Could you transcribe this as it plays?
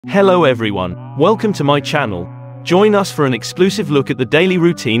Hello everyone, welcome to my channel. Join us for an exclusive look at the daily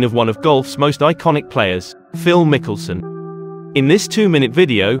routine of one of golf's most iconic players, Phil Mickelson. In this 2-minute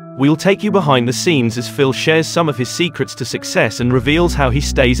video, we'll take you behind the scenes as Phil shares some of his secrets to success and reveals how he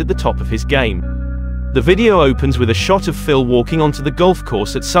stays at the top of his game. The video opens with a shot of Phil walking onto the golf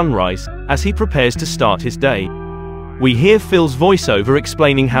course at sunrise, as he prepares to start his day. We hear Phil's voiceover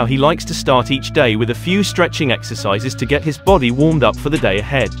explaining how he likes to start each day with a few stretching exercises to get his body warmed up for the day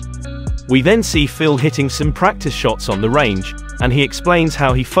ahead. We then see Phil hitting some practice shots on the range, and he explains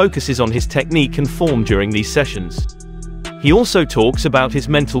how he focuses on his technique and form during these sessions. He also talks about his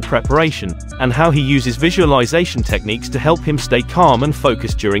mental preparation, and how he uses visualization techniques to help him stay calm and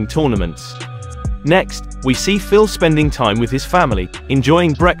focused during tournaments. Next, we see Phil spending time with his family,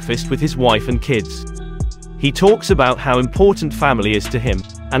 enjoying breakfast with his wife and kids. He talks about how important family is to him,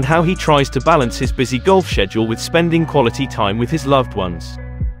 and how he tries to balance his busy golf schedule with spending quality time with his loved ones.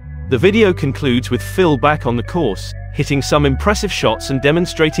 The video concludes with Phil back on the course, hitting some impressive shots and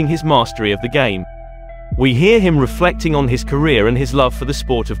demonstrating his mastery of the game. We hear him reflecting on his career and his love for the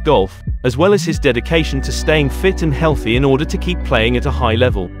sport of golf, as well as his dedication to staying fit and healthy in order to keep playing at a high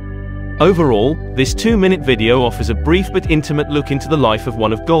level. Overall, this 2-minute video offers a brief but intimate look into the life of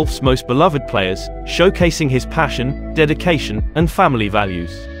one of golf's most beloved players, showcasing his passion, dedication, and family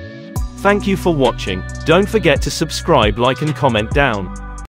values. Thank you for watching. Don't forget to subscribe, like and comment down.